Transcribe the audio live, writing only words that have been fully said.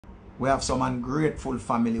We have some ungrateful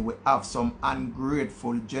family. We have some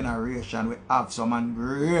ungrateful generation. We have some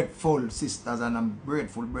ungrateful sisters and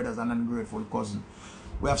ungrateful brothers and ungrateful cousins.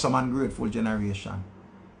 We have some ungrateful generation.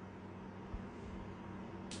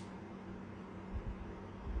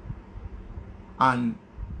 And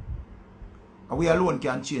we alone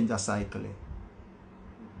can change the cycle.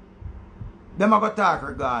 Them are going to talk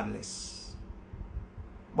regardless.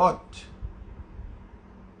 But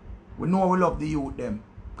we know we love the youth them.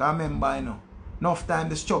 Because remember, you know, enough time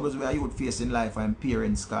the struggles we are youth face in life and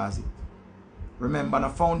parents cause it. Remember, the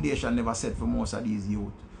foundation never set for most of these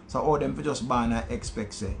youth. So all them for just born and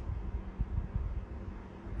expect say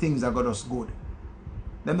things are got us good.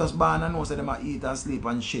 Them just born and know say them are eat and sleep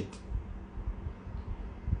and shit.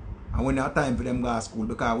 And we don't have time for them go to school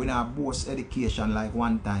because we don't have both education like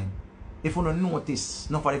one time. If you don't notice,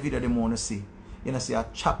 enough of the video them want to see, you know, say I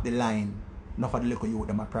chop the line, enough of the little youth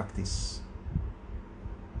them a practice.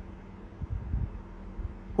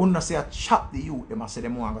 You don't say I chop the youth them, I say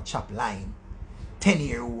them want to chop line.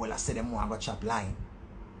 10-year-old I say them want to chop line.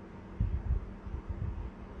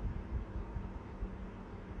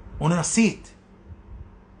 You don't see it.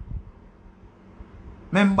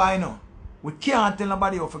 Remember, you know, we can't tell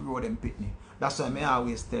nobody how to grow them pitney. That's why I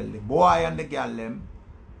always tell the boy and the girl them,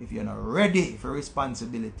 if you're not ready for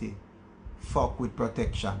responsibility, fuck with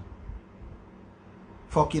protection.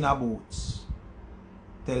 Fuck in her boots.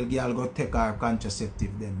 Tell girl go take her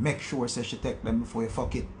contraceptive then. Make sure say she take them before you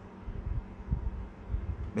fuck it.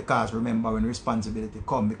 Because remember when responsibility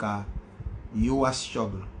come, because you a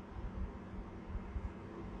struggle.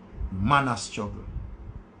 Man a struggle.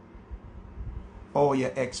 Or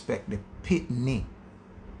you expect the pitney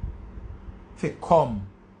to come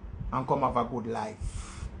and come have a good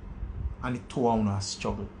life. And the two of us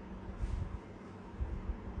struggle.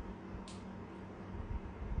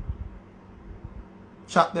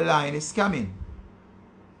 Chop the line is coming.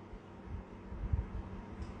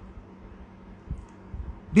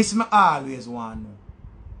 This me always want to know.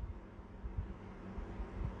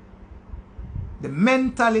 The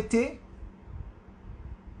mentality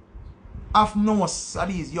of most of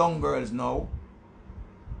these young girls now,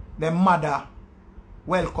 their mother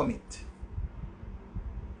welcome it.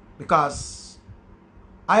 Because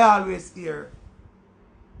I always hear,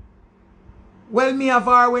 well, me have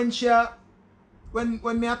her when she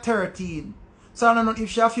when me are 13. So I don't know if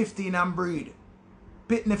she are 15 and breed.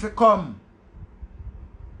 Pitney if it come.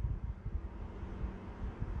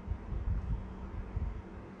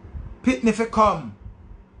 Pitney if it come.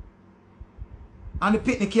 And the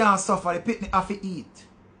pitney can't suffer, the pitney have to eat.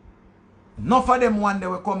 Enough of them one day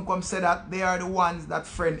will come say that they are the ones that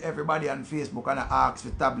friend everybody on Facebook and ask for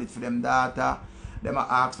tablet for them data. Them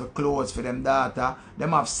ask for clothes for them data.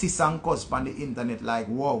 Them have sis and cusp on the internet like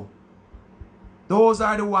wow. Those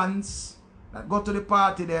are the ones that go to the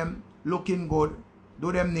party them looking good,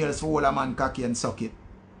 do them nails for all a man cocky and suck it.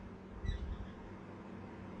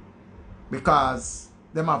 Because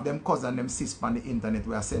them have them cousin them sis on the internet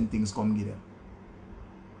where send things come give them.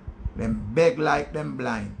 Them beg like them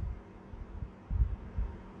blind.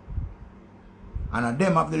 And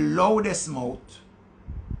them have the loudest mouth.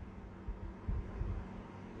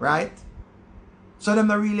 Right? So them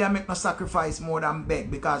not really make no sacrifice more than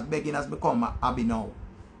beg, because begging has become a hobby now.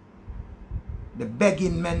 The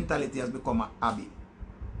begging mentality has become a hobby.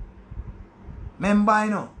 Remember,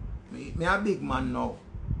 you know, me a big man now.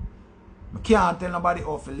 I can't tell nobody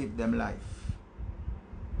how to live them life.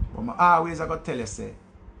 But I always I got tell you say,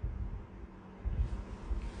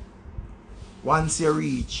 once you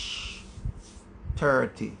reach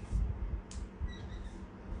 30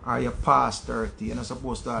 or you pass 30, you're not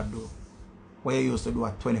supposed to do what you used to do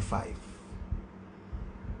at 25.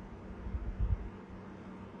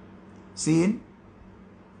 See?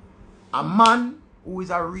 A man who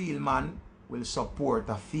is a real man will support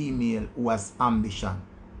a female who has ambition.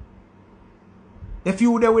 If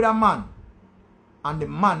you there with a man and the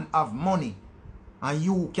man have money and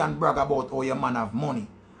you can brag about how your man have money,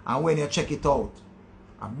 and when you check it out,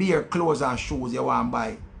 a beer clothes and shoes you want to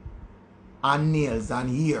buy, and nails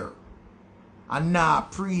and hair, and now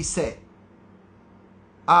preset,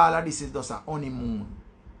 all of this is just a honeymoon.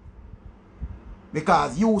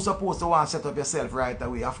 Because you supposed to want to set up yourself right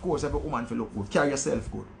away. Of course, every woman will look good. Carry yourself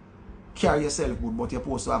good. Carry yourself good, but you're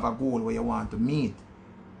supposed to have a goal where you want to meet.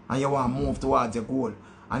 And you want to move towards your goal.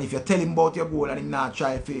 And if you tell him about your goal and he not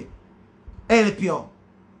try to help you,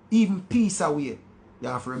 even peace away, you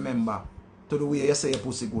have to remember, to the way you say your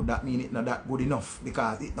pussy good, that means it's not that good enough.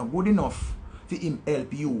 Because it's not good enough for him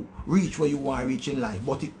help you reach where you want to reach in life.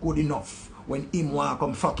 But it's good enough when him want to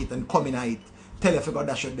come fuck it and come in at it. Tell you if you got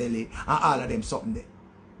dash your belly and all of them something there.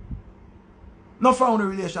 Not found a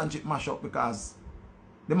relationship mash up because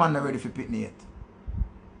the man not ready for pitney yet.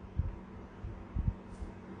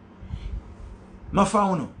 Not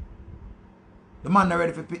found no. The man not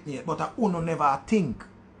ready for pitney yet, but uno never think.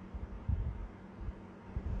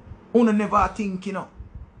 Uno never think, you know.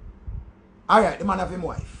 Alright, the man have him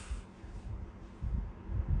wife.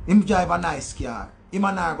 Him drive a nice car. Him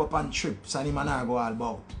and I go on trips and him and I go all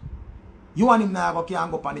about. You and him now can't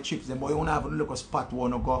go on the trips, then, but you want to have a little spot where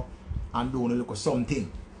you go and do a little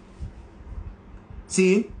something.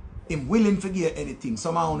 See? Him willing to give anything.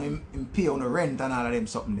 Somehow him pay on the rent and all of them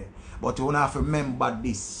something there. But you have to remember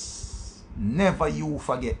this. Never you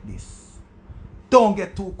forget this. Don't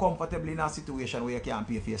get too comfortable in a situation where you can't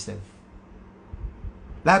pay for yourself.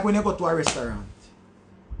 Like when you go to a restaurant.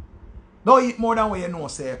 Don't eat more than what you know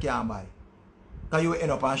say you can't buy. Because you will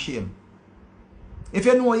end up on shame. If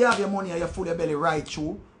you know you have your money and you full your belly right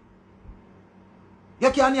through,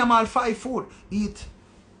 you can name all 5 food. Eat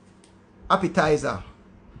appetizer,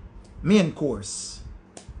 main course,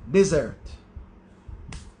 dessert,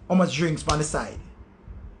 how much drinks on the side.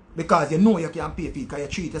 Because you know you can't pay for it because you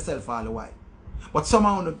treat yourself all the while. But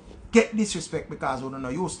somehow you get disrespect because you don't know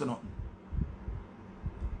used to nothing.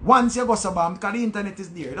 Once you go to Sabam, because the internet is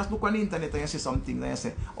there, just look on the internet and you see something and you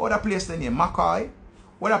say, oh, that place the name? Mackay?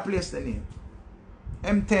 What that place the name?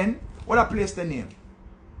 M10? What that place the name?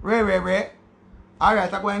 Ray.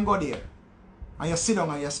 Alright, I go and go there. And you sit down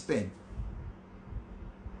and you spend.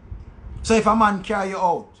 So if a man carry you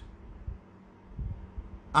out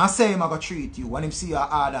and say him I go treat you, when him see you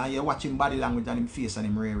hard and you watch him body language and him face and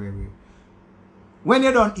him ray. When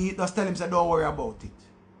you don't eat, just tell him say don't worry about it.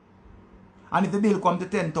 And if the bill come to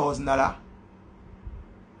 $10,000,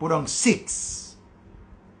 put on 6.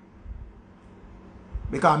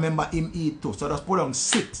 Because remember him eat too. So just put on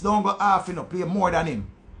 6. Don't go half, you know, play more than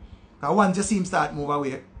him. Because once you see him start move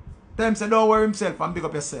away, tell him say don't worry himself and big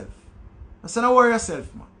up yourself. I say don't worry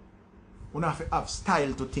yourself, man. You have to have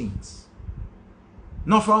style to things.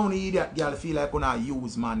 Not for only idiot girl feel like you not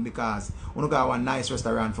use man because you go to a nice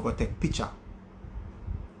restaurant for go take picture.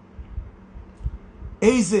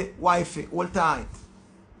 Easy, wifey, hold tight.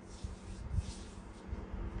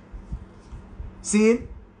 See?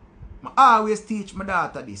 I always teach my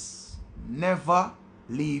daughter this. Never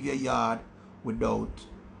leave your yard without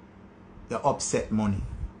the upset money.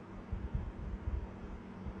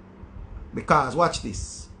 Because, watch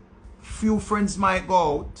this. Few friends might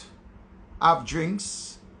go out, have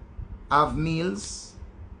drinks, have meals,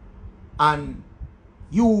 and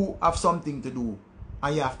you have something to do.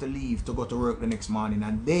 And you have to leave to go to work the next morning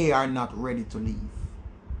and they are not ready to leave.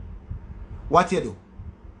 What you do?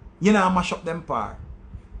 You know mash up them par.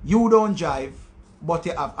 You don't drive, but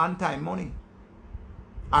you have on-time money.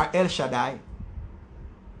 Or El Shaddai.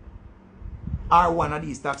 Or one of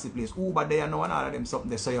these taxi places. Uber there know one of them something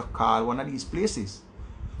there, so you call one of these places.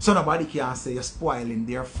 So nobody can say you're spoiling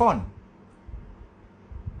their fun.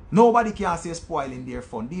 Nobody can say spoiling their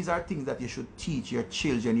fun. These are things that you should teach your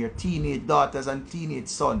children, your teenage daughters and teenage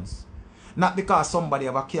sons. Not because somebody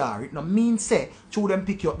have a car. It no mean say, through them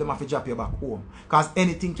pick you up, them have to drop you back home. Because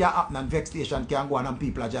anything can happen and vex station can go on and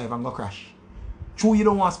people drive and go crash. True, you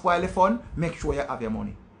don't want to spoil the fun, make sure you have your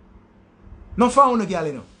money. No found a girl,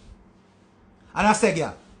 you know. And I say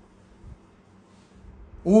girl,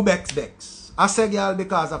 who bex? I say girl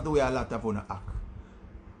because of the way a lot of women act.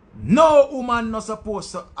 No woman not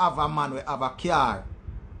supposed to have a man who have a car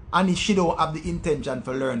and she don't have the intention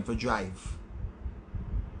to learn to drive.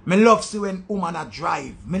 Me love see when woman a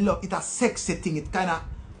drive. Me love it a sexy thing. It kinda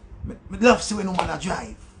me love see when woman a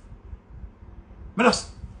drive. Me just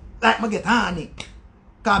like me get honey.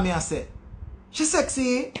 Come here and say, she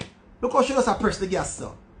sexy. Look how she just a press the gas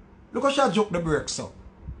so. Look how she a joke the brakes so.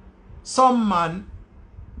 Some man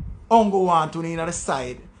ongo want to in the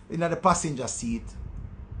side, in the passenger seat.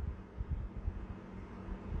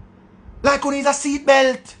 Like you need a seat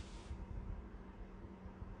belt.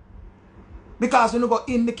 Because when you go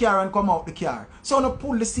in the car and come out the car. So you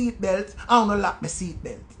pull the seat belt and you lock the seat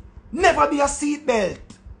belt. Never be a seat belt.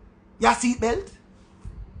 Your seat belt?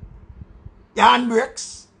 Your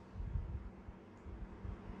handbrakes?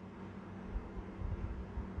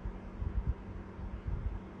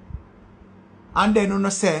 And then you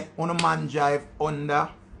say, you man drive under,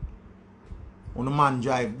 you man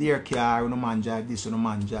drive their car, you man drive this, you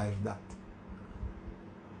man drive that.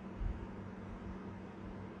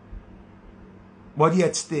 But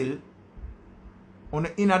yet still, on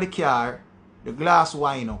the inner the car, the glass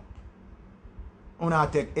wind up.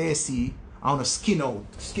 On take AC and on skin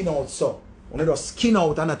out so. On just skin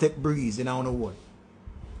out and take breeze in on the wood.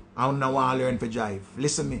 I don't want to learn to drive.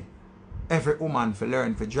 Listen me. Every woman for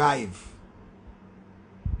learn to drive.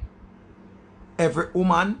 every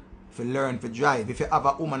woman if you learn to drive. If you have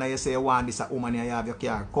a woman and you say you want this a woman and you have your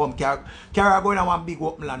car, come carry her going to one big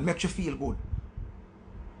open land, makes you feel good.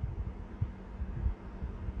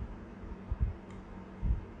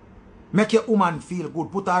 Make your woman feel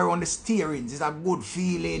good. Put her on the steerings. It's a good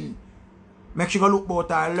feeling. Make sure you look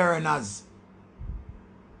about her learners.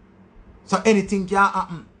 So anything can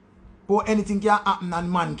happen. But anything can happen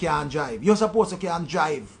and man can't drive. You're supposed to can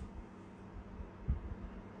drive.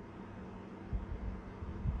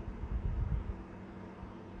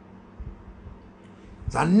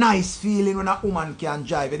 It's a nice feeling when a woman can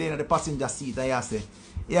drive. You're in the passenger seat and you say,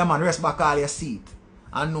 yeah man, rest back all your seat.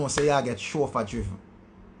 And know say you get chauffeur driven.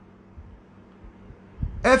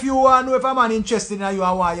 If you want to know if a man interested in you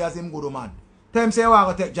and why you as him good man, tell him say you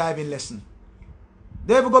want to take driving lesson.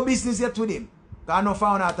 They ever go business yet with him. Because I no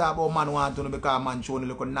found out about man want to know because man showing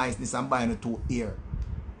look niceness and buying a 2 ear.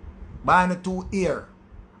 Buying a 2 ear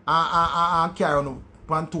and carrying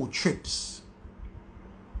on 2 trips.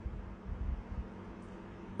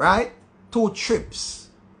 Right? 2 trips.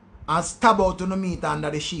 And stab out on the meat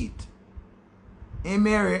under the sheet. Hey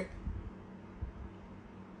Mary.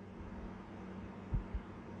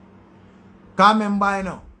 Because remember, you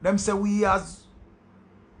know, them say we as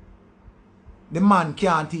the man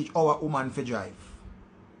can't teach our woman to drive.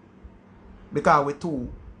 Because we're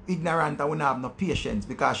too ignorant and we don't have no patience.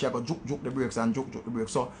 Because she go juke the brakes and juke the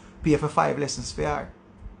brakes. So pay for 5 lessons for her.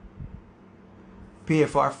 Pay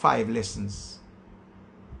for 5 lessons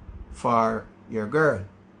for your girl.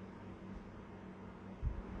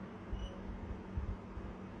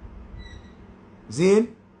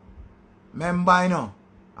 Zin? Remember, you know.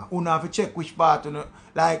 You have to check which part, you know,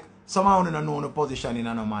 like somehow you don't know the position in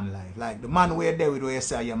a man's life. Like the man where there with where you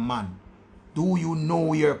say you're man. Do you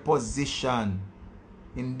know your position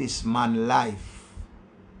in this man's life?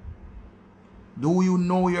 Do you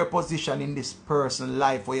know your position in this person's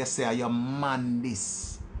life where you say you're man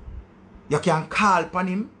this? You can call upon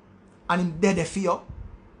him and him dead for you.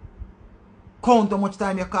 Count how much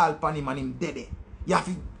time you call upon him and him dead. You have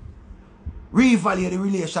to reevaluate the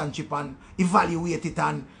relationship and evaluate it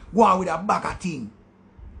and go on with a bag of thing.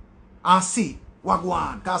 And see what go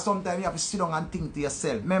on. Because sometimes you have to sit down and think to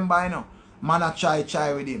yourself. Remember, you know, man a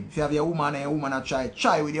try with him. If you have your woman and your woman a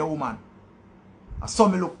try with your woman. And so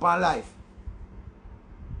me look upon life.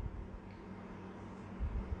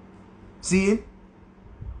 See?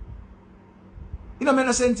 You know, make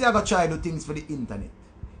no sense you go try to do things for the internet.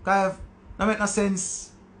 Because it make no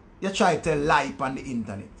sense you try to lie on the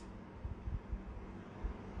internet.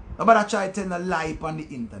 Nobody try to tell a lie on the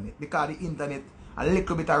internet. Because the internet, a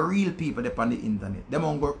little bit of real people on the internet. Them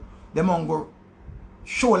won't go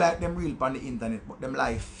show like them real on the internet, but them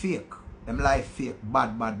lie fake. Them lie fake.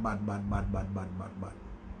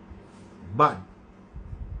 Bad.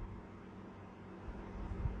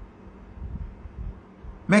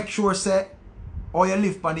 Make sure say, how you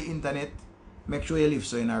live on the internet, make sure you live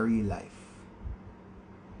so in a real life.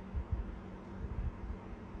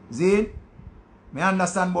 See? I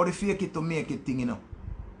understand about the fake it to make it thing, you know.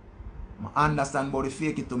 I understand about the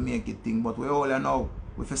fake it to make it thing, but we all know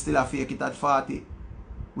we still a fake it at 40.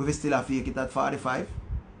 We still a fake it at 45.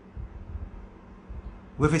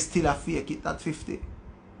 We still a fake it at 50.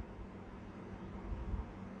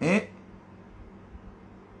 Eh?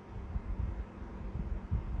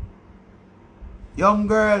 Young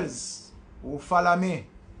girls who follow me.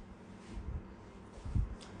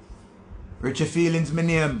 Richie Feelings my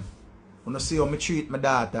name. Wanna see how me treat my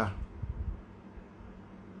daughter.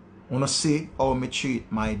 Wanna see how me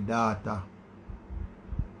treat my daughter.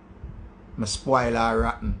 Me spoil her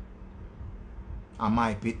rotten. And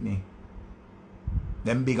my pitney.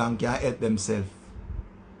 Them big and can't help themselves.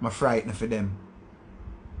 I'm frightened for them.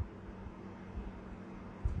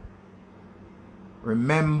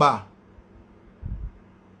 Remember,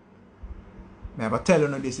 I have to tell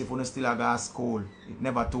you this if you still go to school. It's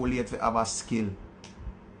never too late to have a skill.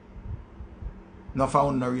 No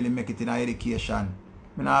found no really make it in education.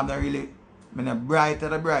 I have no really, I'm not bright at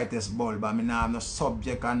the brightest bulb, but I have no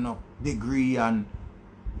subject and no degree and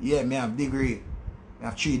yeah, I have degree. I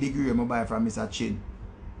have 3 degrees I buy from Mr. Chin.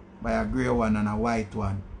 Buy a grey one and a white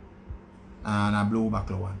one and a blue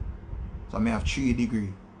buckle one. So I have 3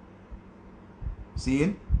 degrees.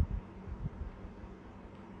 See?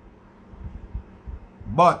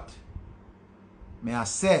 But may I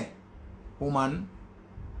say, woman,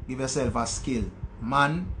 give yourself a skill.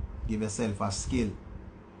 Man, give yourself a skill.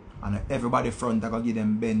 And everybody front I go give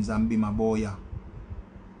them Benz and Bima Boya.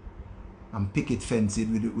 And picket fence it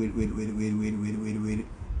with you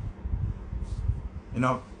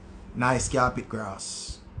know, nice carpet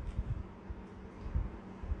grass.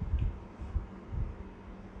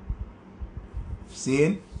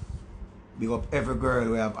 See? Big up every girl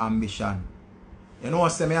who have ambition. You know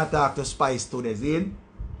what I talk to Spice today, see?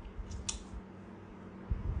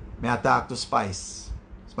 I talk to Spice.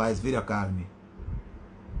 Spice video call me.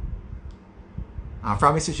 And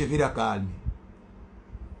from me see she video call me.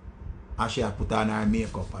 And she had put on her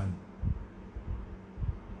makeup and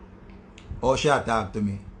how she had talk to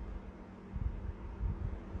me.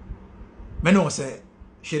 I know say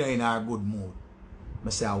she not in a good mood. I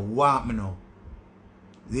say I want me now.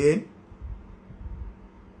 See?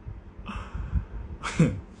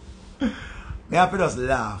 I have to just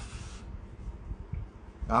laugh.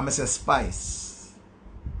 And I say, Spice,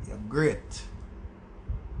 you're great.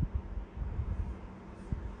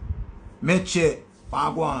 Meche,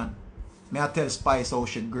 Pagwan, I tell Spice how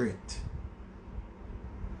she's great.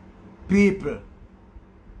 People,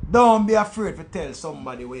 don't be afraid to tell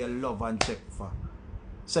somebody where you love and check for.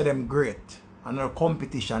 Say them great. And no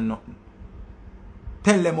competition, nothing.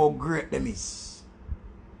 Tell them how great them is.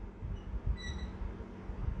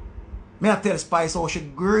 I tell Spice how she's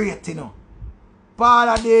great, you know.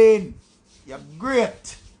 Paladin, you're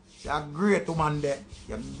great. You're a great woman there.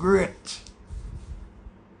 You're great.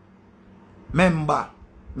 I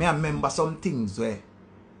remember some things where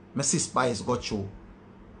my see Spice got through.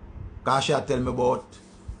 Because she tell me about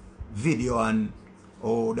video and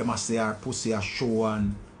oh, they must say her pussy a show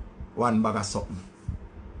and one bag of something.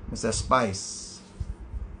 I say, Spice,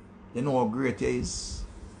 you know how great you is?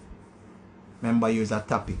 Remember you is a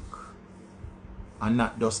topic. And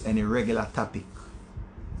not just any regular topic.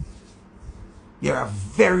 You're a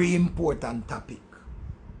very important topic.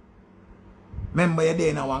 Remember you're there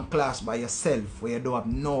in one class by yourself where you don't have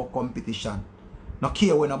no competition. No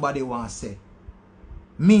care what nobody wants to say.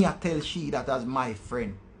 Me, I tell she that as my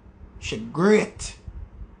friend. She great.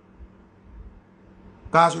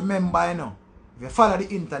 Because remember, you know, if you follow the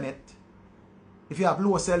internet, if you have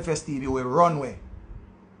low self-esteem, you will run away.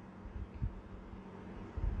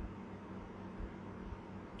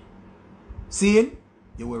 See?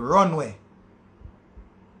 You will run away.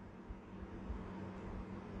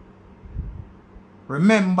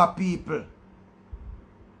 Remember, people,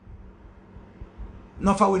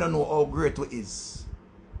 enough of we don't know how great we is.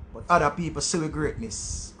 But other people see we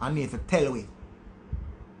greatness and need to tell we.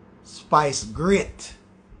 Spice great.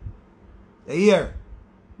 You hear?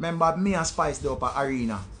 Remember me and Spice they up at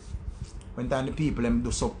arena. When time the people them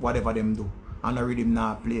do so whatever them do. And the rhythm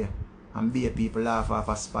not play. And be people laugh off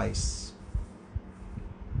of Spice.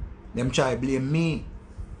 Them try blame me.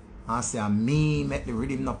 And say me make the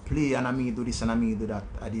rhythm not play and me do this and me do that.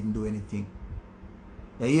 I didn't do anything.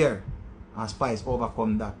 You hear? And Spice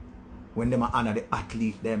overcome that. When them honor the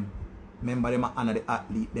athlete them. Remember them honor the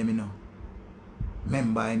athlete them, you know.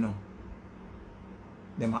 Remember, you know.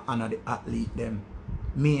 Them honor the athlete them.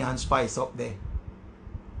 Me and Spice up there.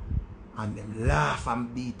 And them laugh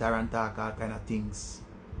and beat her and talk all kind of things.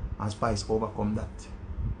 And Spice overcome that.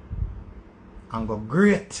 And go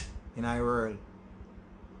great in our world.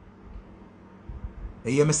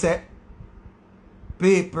 You hear me say?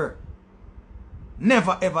 People,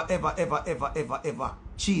 never ever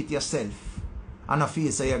cheat yourself and not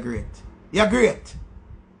feel say you're great. You're great.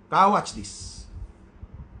 Cause watch this.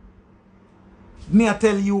 Me I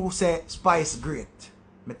tell you say Spice great.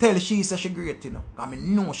 Me tell she say she great, you know. Cause me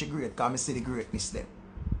know she great. Cause me see the greatness there.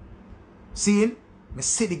 See? Me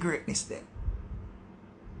see the greatness there.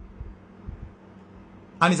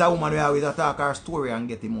 And it's a woman who always talk her story and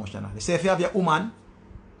get emotional. They say if you have your woman,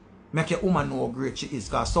 make your woman know how great she is.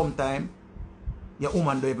 Because sometimes your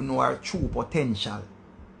woman don't even know her true potential.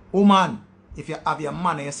 Woman, if you have your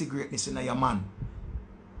man and you see greatness in your man,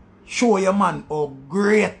 show your man how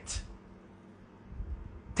great.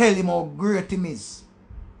 Tell him how great him is.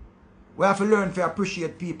 We have to learn to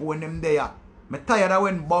appreciate people when them there. I'm tired of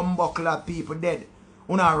when bumbuckler people dead.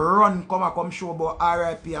 Una run come show about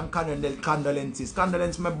RIP and condolences.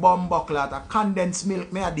 Condolences me bumbuckler. A condensed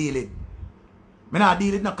milk me a deal it. Me not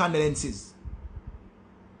deal with no condolences.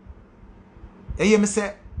 You hear me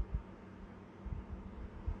say?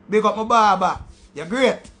 Big up my barber. You're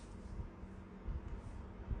great.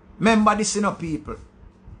 Remember this, you know, people.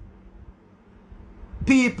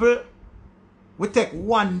 People will take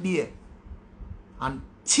one day and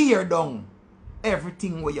tear down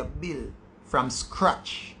everything where you build from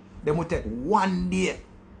scratch. They will take one day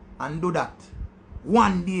and do that.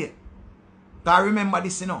 One day. Because remember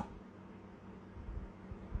this, you know.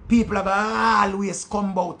 People are gonna always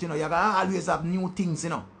come out, you know. You're gonna always have new things, you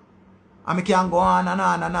know. And I can go on and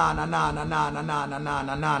on and on and on and on and on and on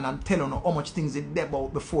and on and tell you how much things it did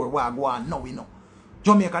about before where I go on now, you know.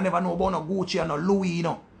 Jamaica never know about no Gucci and no Louis, you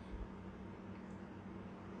know.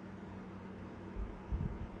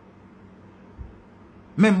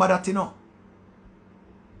 Remember that, you know.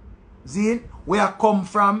 See, where I come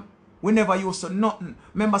from, we never used to nothing.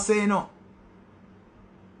 Remember saying, you know.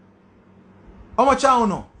 How much I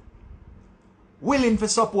know? Willing to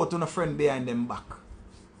support on a friend behind them back.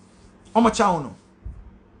 How much I know?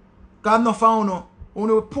 Because no found no.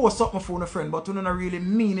 You post something for a friend, but you don't really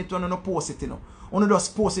mean it when you post it, you know. You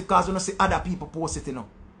just post it because you see other people post it, you know.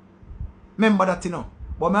 Remember that, you know.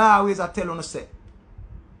 But I always tell you, say,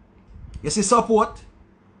 you see support?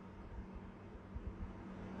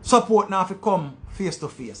 Support now if you come face to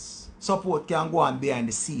face. Support can go on behind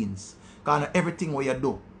the scenes. Because everything what you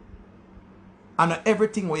do. And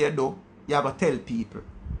everything what you do, you have to tell people.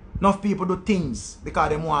 Enough people do things because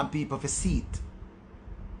they want people to see it.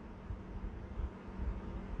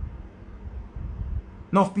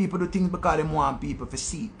 Enough people do things because they want people to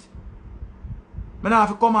see it. I now have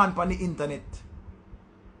to come on the internet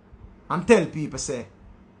and tell people, say,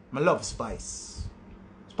 I love Spice.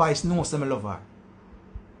 Spice knows I love her.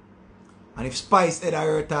 And if Spice ever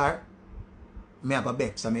hurt her, I have a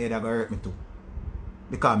vex and I head hurt me too.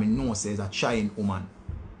 Because I know she's a trying woman.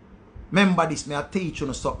 Remember this, I teach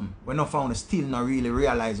you something. When I found still not really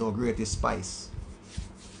realize how great is Spice.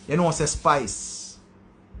 You know, say Spice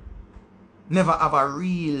never have a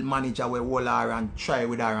real manager where hold her and try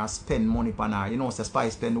with her and spend money on her. You know, say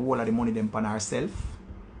Spice spend all of the money them on herself.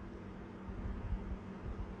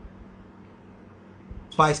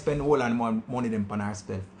 Spice spend all of the money them on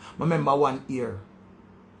herself. I remember one year.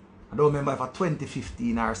 I don't remember if it was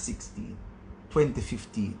 2015 or 16.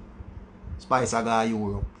 2015. Spice I got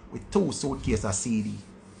Europe with 2 suitcases of CD.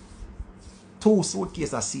 2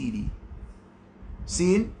 suitcases of CD.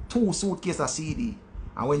 See? 2 suitcases of CD.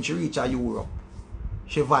 And when she reach Europe,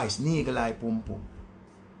 she voice nigga like pum pum.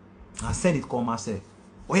 And send it come and say,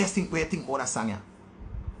 what you think about that song?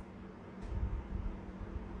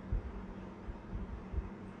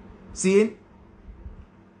 See?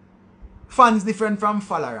 Fans different from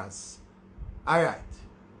followers. Alright.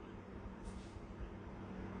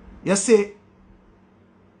 You see,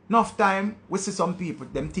 enough time we see some people,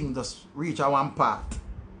 them things just reach a one part.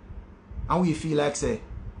 And we feel like say,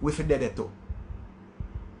 we for dead too.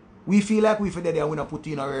 We feel like we for dead and we not put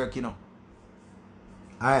in a work, you know.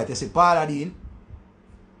 Alright, you see Paula Dean.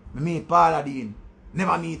 I meet Paula Dean.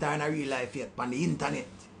 Never meet her in a real life yet on the internet.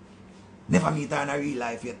 Never meet her in a real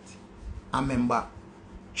life yet. I remember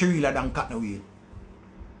she realer than cat no wheel.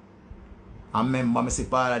 I remember I see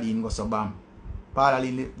Paula Dean go so bam. Paula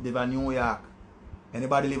Dean live in New York.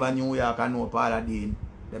 Anybody live in New York and know Paula Dean,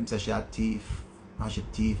 them say she a thief. And she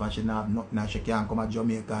thief and she not have nothing and she can't come to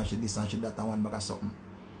Jamaica and she this and she that and one bag of something.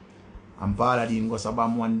 And Paula Dean go so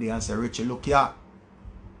bam one day and say, Richie, look here.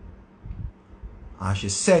 And she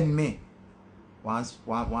send me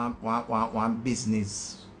one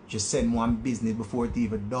business. She send one business before it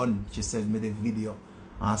even done. She send me the video.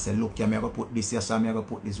 And I said, look, I'm going to put this here, so I'm going to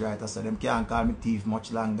put this right. I said, them can't call me thief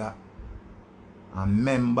much longer. And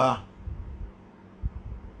remember,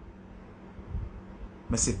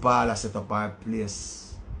 I see Paula set up our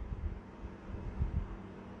place.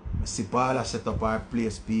 I see Paula set up our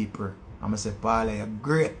place, people. And I say, Paula, you're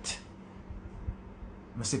great.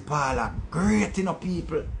 I say, Paula, great, you know,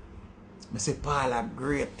 people. I say, Paula,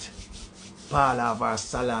 great. Paula have our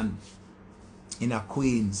salon in a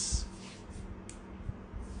Queens.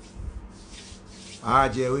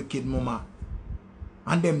 RJ wicked mama.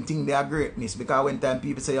 And them think they are greatness. Because when time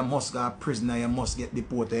people say you must go to prison, you must get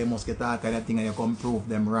deported, you must get all kind of thing and you come prove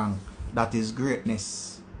them wrong. That is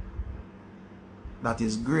greatness. That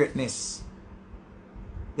is greatness.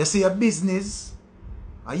 You see a business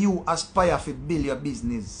and you aspire to build your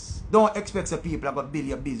business. Don't expect the people are going to build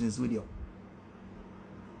your business with you.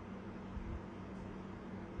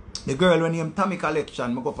 The girl when named Tommy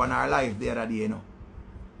Collection, I go up on her live the other day, you know.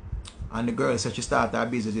 And the girl said she started her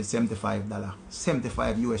business with $75.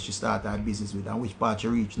 75 US she started her business with. And which part she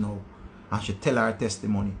reach now. And she tell her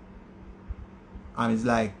testimony. And it's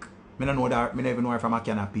like, I don't know that, I never even know her from a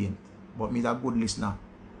can of paint. But me is a good listener.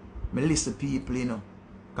 I listen to people, you know.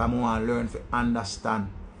 Because I want to learn to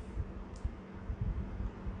understand.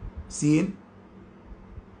 See?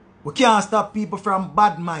 We can't stop people from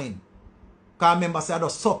bad mind. Because remember, say I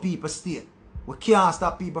just saw people stay. We can't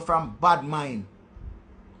stop people from bad mind.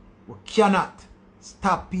 We cannot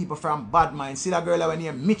stop people from bad mind. See that girl that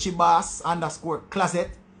name Mitchie Bass _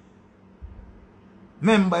 closet.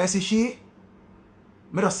 Remember, you see she?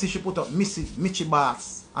 I just see she put up Mitchie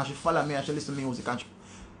Bass. And she follow me and she listen to music. And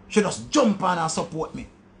she just jump on and support me.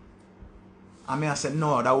 And I said,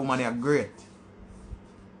 no, that woman is great.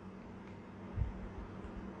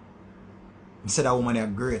 I said that woman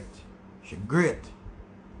is great. She great.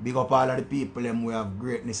 Big up all of the people them who have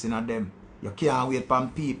greatness in them. You can't wait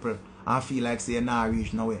for people and feel like say you're not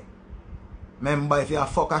reach nowhere. Remember, if you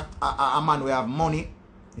fuck a man who have money,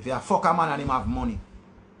 if you fuck a man and him have money,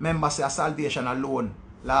 remember say a salvation alone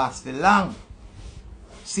lasts for long.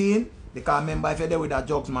 See? Because remember, if you're there with that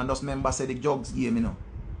drugs man, just remember say the drugs game, you know.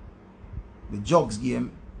 The drugs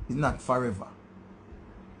game is not forever.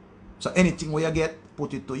 So anything where you get,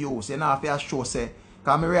 put it to use. You know, if you show say,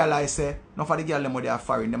 because I realize say, none of the girls them they are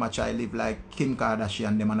foreign, them a try live like Kim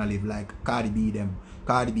Kardashian, them and live like Cardi B them.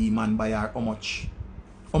 Cardi B man buy her how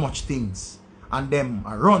much things. And them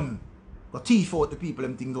a run. Go thief out the people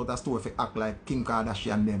them things out of store if they act like Kim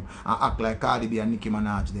Kardashian them and act like Cardi B and Nicki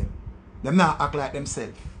Minaj them. Them not act like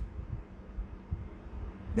themselves.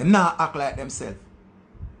 Them not act like themselves.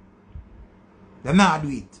 Them not do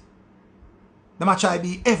it. Them a try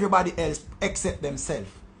be everybody else except themselves.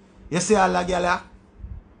 You see all the girl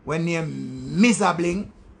when they miserabling,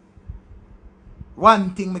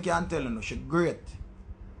 one thing I can tell you, she great.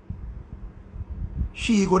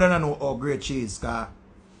 She good and know how great she is,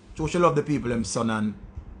 because she love the people, them son, and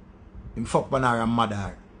him fuck on her and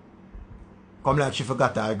mother. Come like she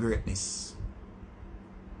forgot her greatness.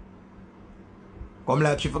 Come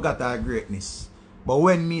like she forgot her greatness. But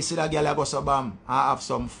when me see that girl I go so bam, I have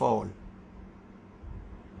some foul.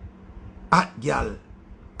 That girl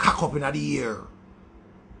cock up in the ear.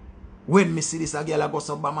 When me see this a girl I go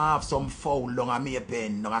so bam, I have some foul down a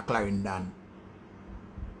Maypen, down a Clarendon.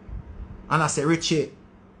 And I say, Richie,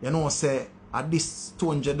 you know, say, at this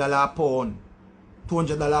 $200 a pound,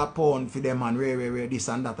 $200 a pound for them and rare, this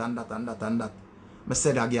and that and that and that and that. I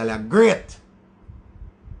said that girl are great.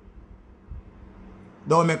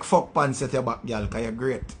 Don't make fuck pants at your back, girl, because you're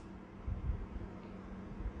great.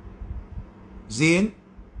 Zane,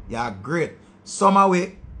 you're great. Some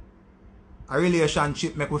way, a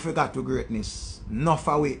relationship make we forget to greatness. Enough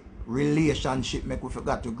away, relationship make we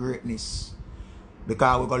forget to greatness.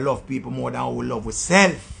 Because we gonna love people more than we love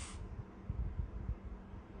ourselves.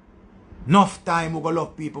 Enough time we gonna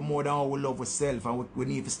love people more than we love ourselves, and we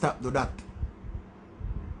need to stop do that.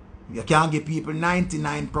 You can't give people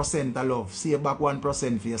 99% of love. Save back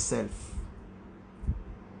 1% for yourself.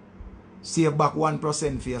 Save back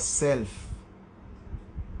 1% for yourself.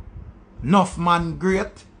 Enough man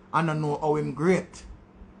great and I know how him great.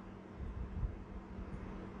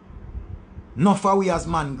 Enough of we as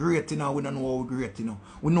man great, you know, we don't know how we great, you know.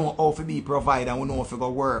 We know how to be provider, we know how to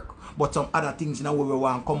go work. But some other things, you know, we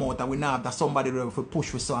want to come out and we now have that somebody to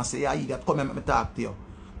push with so and say, yeah, that come and let me talk to you.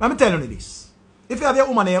 Let me tell you this. If you have your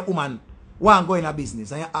woman and your woman want to go in a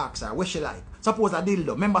business and you ask her what she like, suppose a dildo.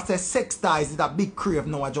 Remember say sex ties is a big crave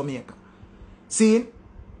now in Jamaica. See,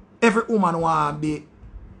 every woman want to be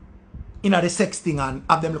in the sex thing and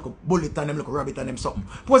have them look a bullet and them look a rabbit and them something.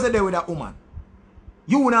 Suppose they there with that woman.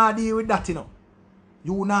 You not deal with that, you know.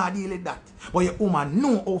 You not deal with that. But your woman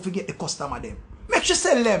know how to get the customer them. Make sure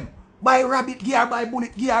sell them. Buy rabbit gear, buy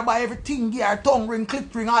bullet gear, buy everything gear, tongue ring,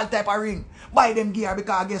 clip ring, all type of ring. Buy them gear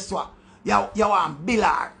because guess what? You want bill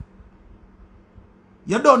her.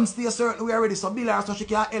 You don't stay a certain way already, so bill her so she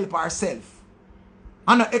can help herself.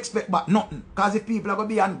 And not expect back nothing. Because if people are going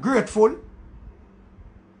to be ungrateful,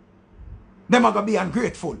 them are going to be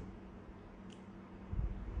ungrateful.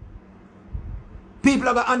 People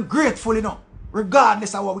are going to be ungrateful, you know.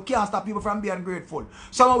 Regardless of what, we can't stop people from being ungrateful.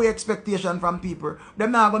 Some of we expectation from people,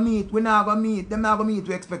 them not going to meet, we not going to meet, them not going to meet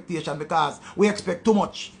with expectation because we expect too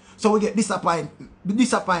much. So we get disappointment, we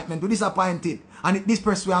disappointed, and this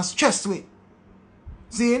person we are stressed with.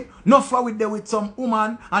 See, no for we there with some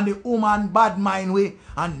woman and the woman bad mind way,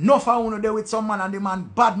 and no for we there with some man and the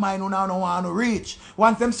man bad mind who now don't want to reach.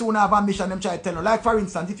 Once them soon have ambition, them try to tell you. Like for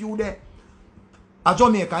instance, if you there a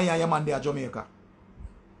Jamaica and your man there a Jamaica,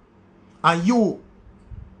 and you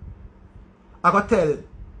I go tell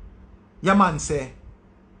your man say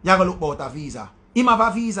you go look about a visa. Him have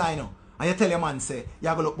a visa, you know. And you tell your man say, you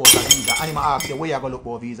go look about a visa. And he ask you, where you go look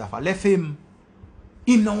about a visa for? Left him.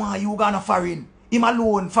 Him no want you gonna foreign. Him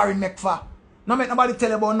alone foreign make for. No make nobody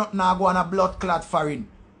tell you about nothing now go on a blood clot foreign.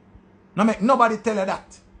 No make nobody tell you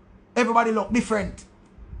that. Everybody look different.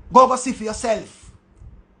 Go see for yourself.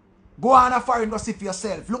 Go on a foreign, go see for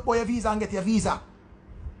yourself. Look for your visa and get your visa.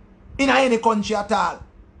 In any country at all.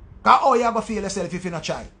 Because how you go feel yourself if you not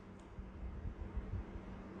try?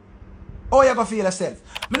 How you gonna feel yourself?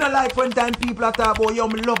 Me not like when time people are talk about, yo,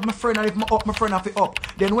 me love my friend and if me up, my friend have to up.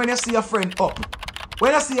 Then when you see your friend up,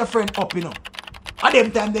 you know, at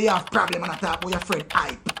them time they have problem and I talk about your friend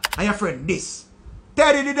hype and your friend this.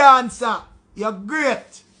 Teddy the dancer, you're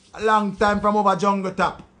great. A long time from over jungle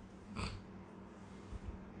top.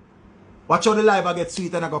 Watch how the live I get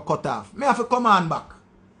sweet and I go cut off. Me have to come on back.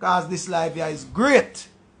 Because this life here is great.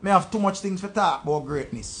 Me have too much things to talk about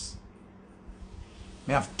greatness.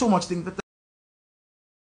 Me have too much things to